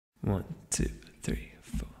1, 2, 3,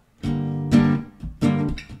 4.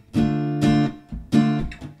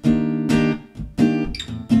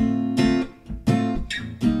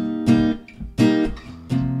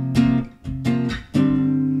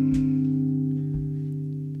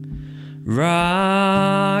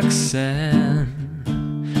 Roxanne,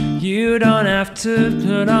 you don't have to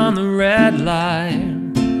put on the red light.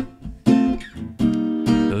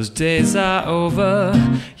 Those days are over.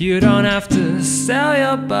 You don't have to sell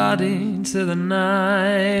your body to the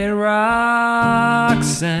night. Roxanne,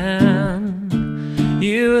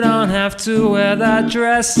 you don't have to wear that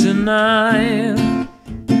dress tonight.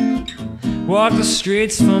 Walk the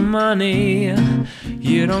streets for money.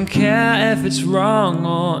 You don't care if it's wrong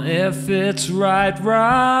or if it's right.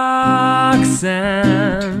 Roxanne,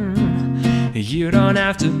 you don't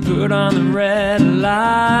have to put on the red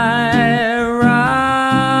light.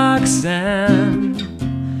 Roxanne,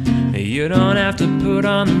 you don't have to put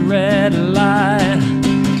on the red light.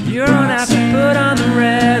 You don't have to put on the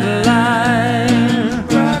red light.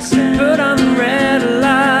 Roxanne, put on the red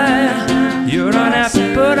light. You don't have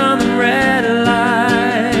to put on the red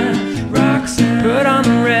light. Roxanne, put on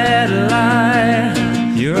the red light.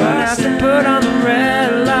 You don't have to put on the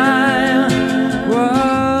red light. Whoa,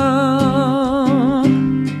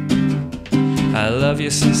 I love you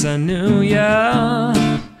since I knew ya.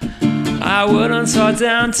 I wouldn't talk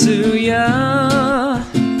down to ya.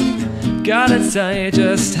 Gotta tell you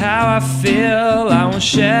just how I feel. I won't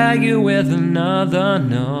share you with another,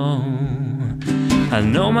 no. I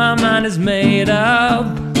know my mind is made up,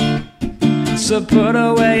 so put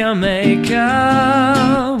away your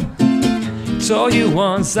makeup. Told you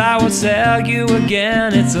once, I will tell you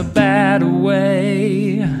again, it's a bad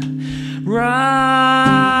way. Roxanne,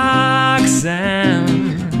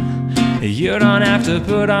 you don't have to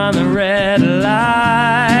put on the red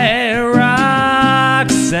light.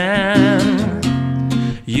 Roxanne,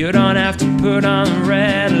 you don't have to put on the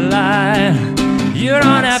red light. You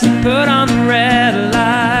don't have to put on the red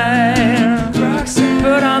light. Roxanne,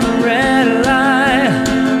 put on the red light.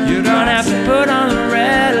 You don't have to put on the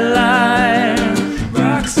red light.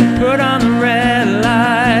 Roxanne, put on the red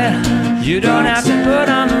light. You don't have to put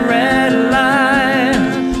on the red light.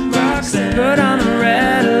 Roxanne, put on the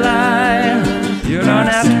red light. You don't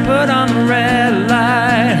have to put on the red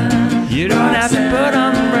light. You don't have to put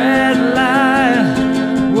on the red light.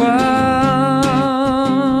 Whoa.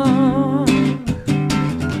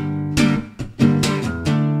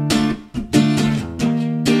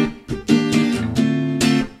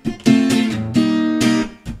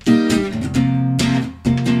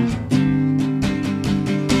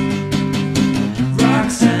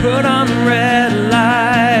 Put on the red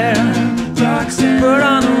light. Roxanne, put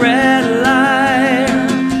on the red light.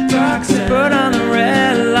 Roxanne, put on the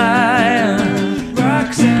red light.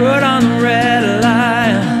 Roxanne, put on the red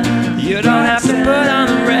light. You don't have to put on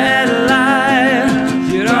the red light.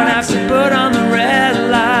 You don't have to put on the red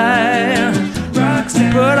light.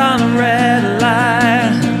 Roxanne, put on the red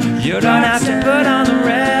light. You don't have to put on the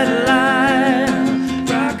red light.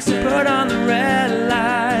 Roxanne, put on the red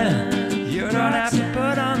light. You don't have to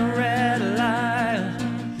put on the red light.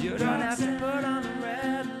 You don't have to put on the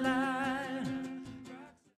red light.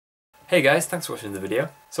 Hey guys, thanks for watching the video.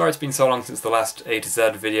 Sorry it's been so long since the last A to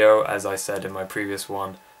Z video. As I said in my previous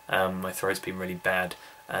one, my throat's been really bad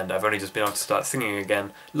and I've only just been able to start singing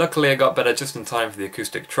again. Luckily I got better just in time for the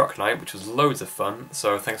acoustic truck night, which was loads of fun,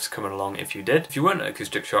 so thanks for coming along if you did. If you weren't at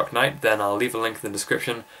acoustic truck night, then I'll leave a link in the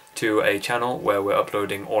description to a channel where we're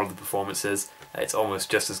uploading all of the performances. It's almost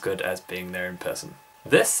just as good as being there in person.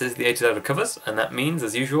 This is the A to Z of covers, and that means,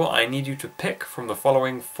 as usual, I need you to pick from the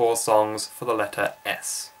following 4 songs for the letter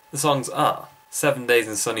S. The songs are 7 Days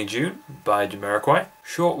in Sunny June by Jamiroquai,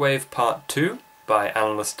 Shortwave Part 2 by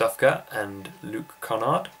Alan Lastufka and Luke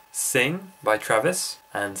Conard, Sing by Travis,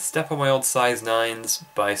 and Step on My Old Size 9s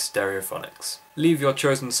by Stereophonics. Leave your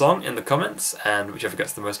chosen song in the comments, and whichever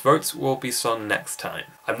gets the most votes will be sung next time.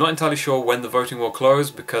 I'm not entirely sure when the voting will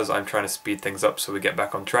close because I'm trying to speed things up so we get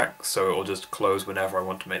back on track, so it will just close whenever I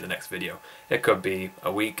want to make the next video. It could be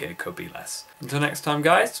a week, it could be less. Until next time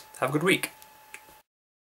guys, have a good week.